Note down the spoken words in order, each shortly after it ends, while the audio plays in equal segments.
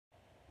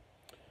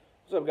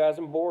What's up, guys?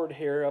 I'm bored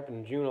here up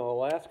in Juneau,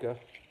 Alaska,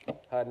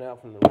 hiding out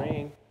from the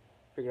rain.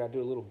 Figured I'd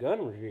do a little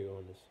gun review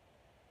on this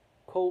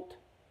Colt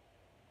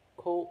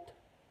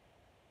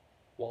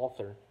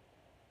Walther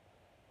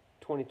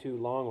 22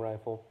 long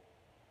rifle,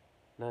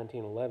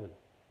 1911.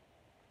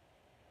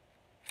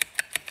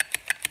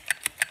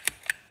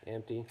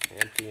 Empty.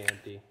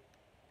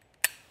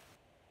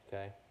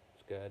 Okay,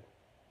 it's good.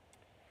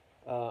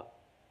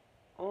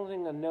 Only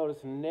thing I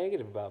noticed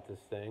negative about this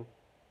thing.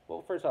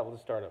 Well, first off,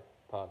 let's start off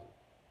positive.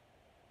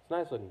 It's a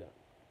nice looking gun.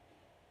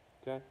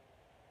 Okay?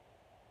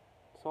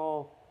 It's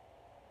all,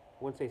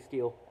 I wouldn't say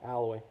steel,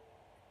 alloy.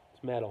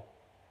 It's metal.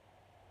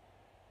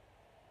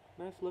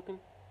 Nice looking.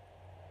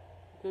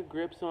 Good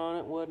grips on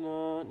it,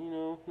 whatnot, you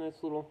know,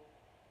 nice little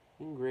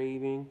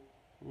engraving,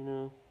 you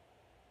know,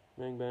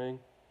 bang bang.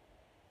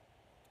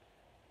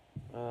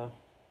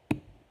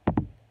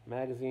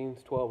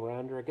 Magazines, 12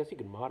 rounder. I guess you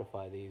could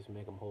modify these and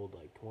make them hold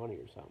like 20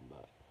 or something,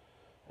 but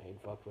I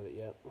ain't fucked with it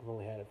yet. I've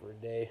only had it for a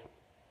day.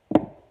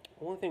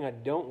 The only thing I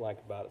don't like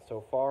about it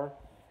so far,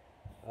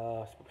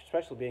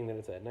 especially being that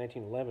it's at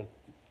 1911,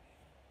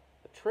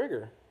 the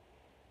trigger,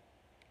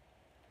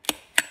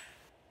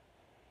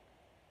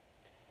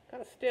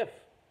 kind of stiff.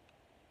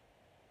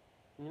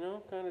 You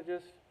know, kind of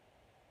just,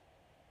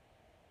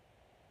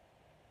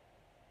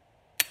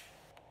 it's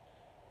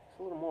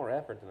a little more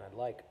effort than I'd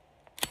like.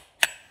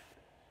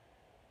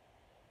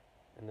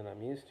 And than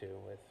I'm used to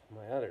with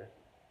my other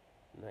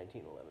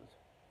 1911s.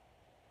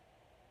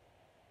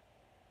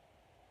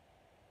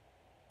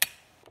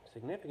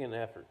 Significant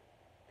effort.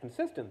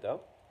 Consistent though,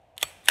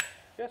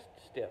 just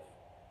stiff.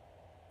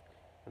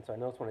 And so I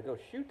notice when I go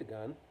shoot the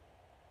gun,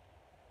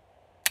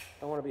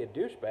 I want to be a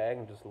douchebag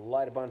and just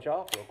light a bunch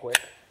off real quick.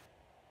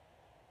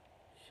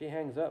 She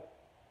hangs up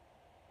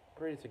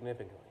pretty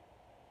significantly.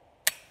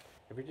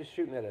 If you're just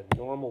shooting at a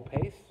normal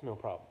pace, no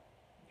problem.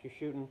 If you're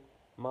shooting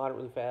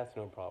moderately fast,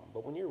 no problem.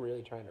 But when you're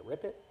really trying to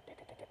rip it,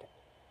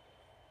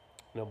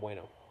 no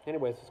bueno.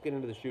 Anyways, let's get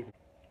into the shooting.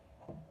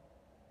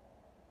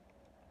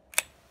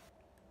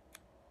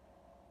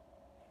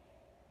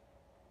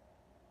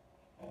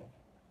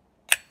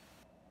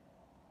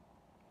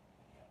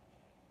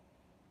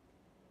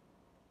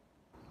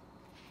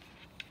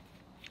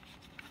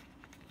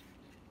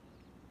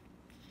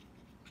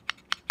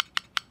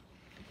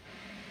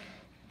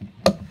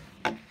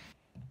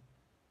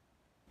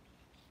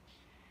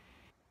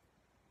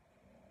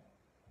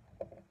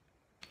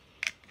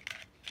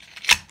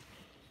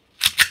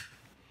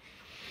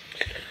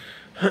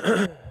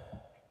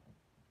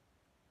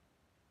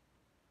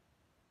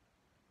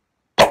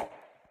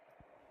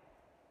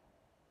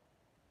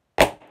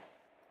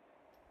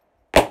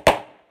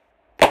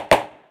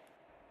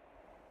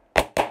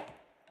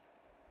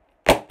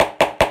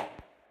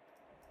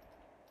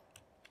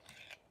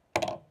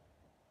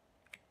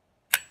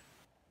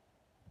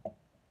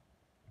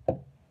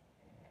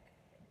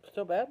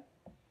 Still bad.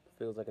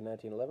 Feels like a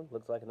 1911.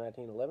 Looks like a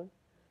 1911.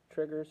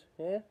 Triggers,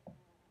 yeah.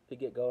 If you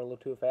get going a little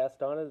too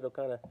fast on it, it'll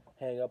kind of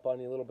hang up on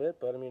you a little bit.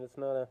 But I mean, it's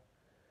not a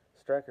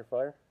striker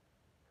fire.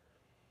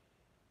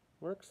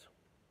 Works.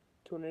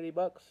 $280.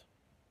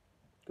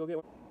 Go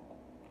get one.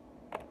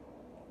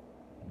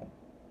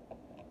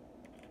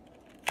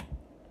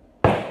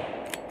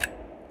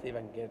 See if I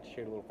can get it to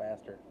shoot a little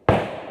faster.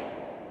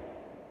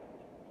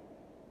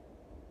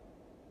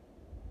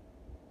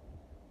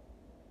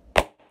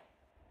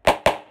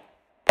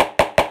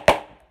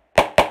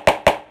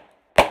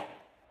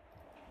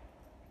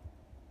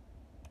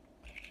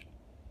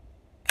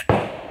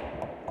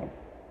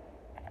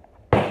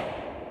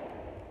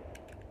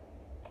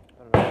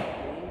 I don't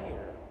know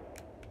here.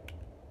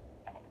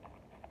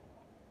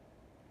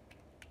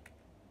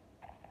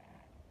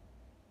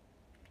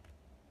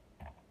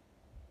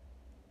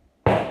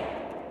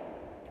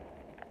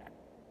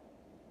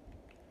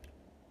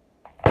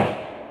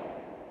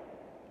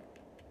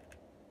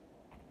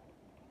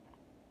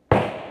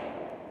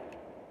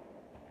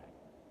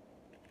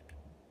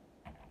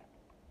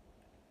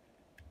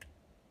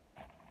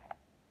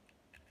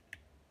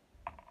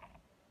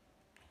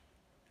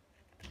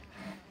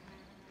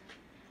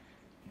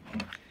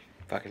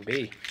 Fucking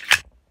B.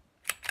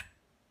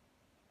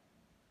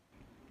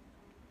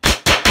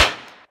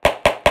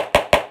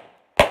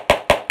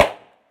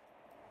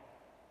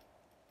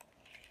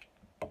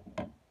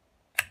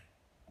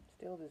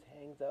 Still just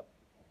hangs up.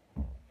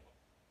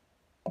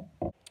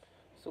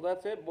 So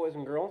that's it, boys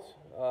and girls.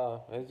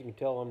 As you can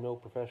tell, I'm no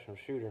professional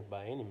shooter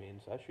by any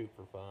means. I shoot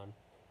for fun.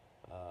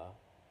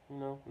 You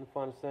know, the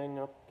funnest thing,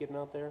 getting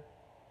out there,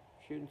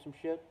 shooting some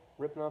shit,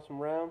 ripping off some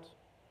rounds,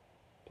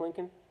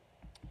 plinking.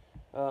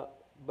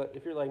 But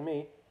if you're like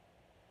me,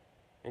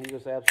 and you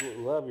just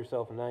absolutely love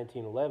yourself in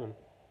 1911,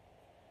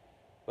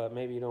 but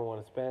maybe you don't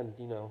want to spend,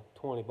 you know,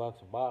 $20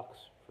 a box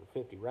for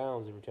 50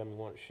 rounds every time you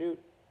want to shoot,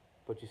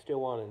 but you still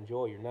want to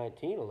enjoy your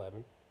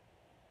 1911,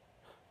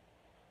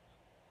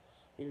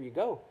 here you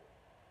go.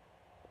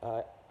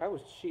 I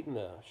was shooting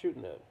the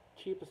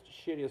cheapest,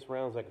 shittiest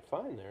rounds I could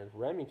find there.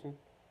 Remington,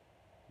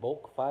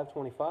 bulk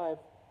 525,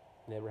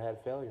 never had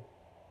a failure.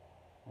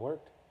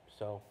 Worked.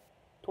 So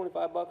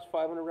 25 bucks,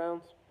 500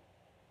 rounds.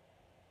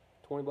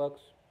 20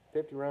 bucks,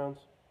 50 rounds.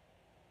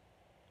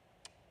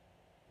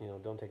 You know,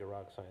 don't take a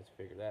rocket science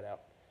to figure that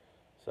out.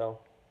 So,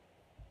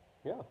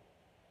 yeah,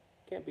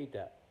 can't beat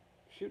that.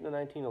 Shooting a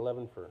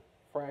 1911 for a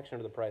fraction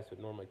of the price it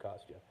would normally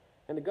cost you.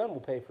 And the gun will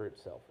pay for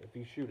itself if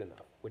you shoot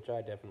enough, which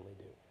I definitely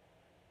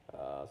do.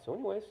 So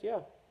anyways, yeah.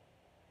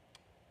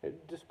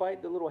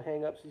 Despite the little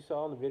hang-ups you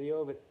saw in the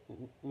video of it,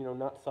 you know,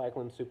 not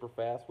cycling super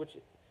fast, which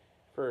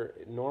for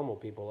normal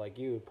people like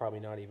you, probably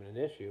not even an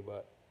issue,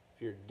 but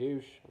if you're a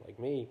douche like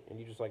me and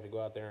you just like to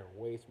go out there and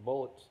waste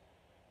bullets,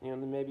 you know,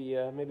 then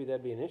maybe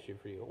that'd be an issue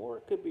for you. Or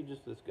it could be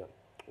just this gun.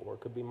 Or it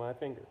could be my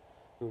finger.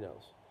 Who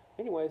knows?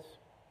 Anyways,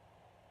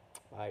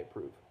 I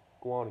approve.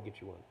 Go on and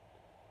get you one.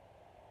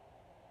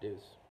 Deuce.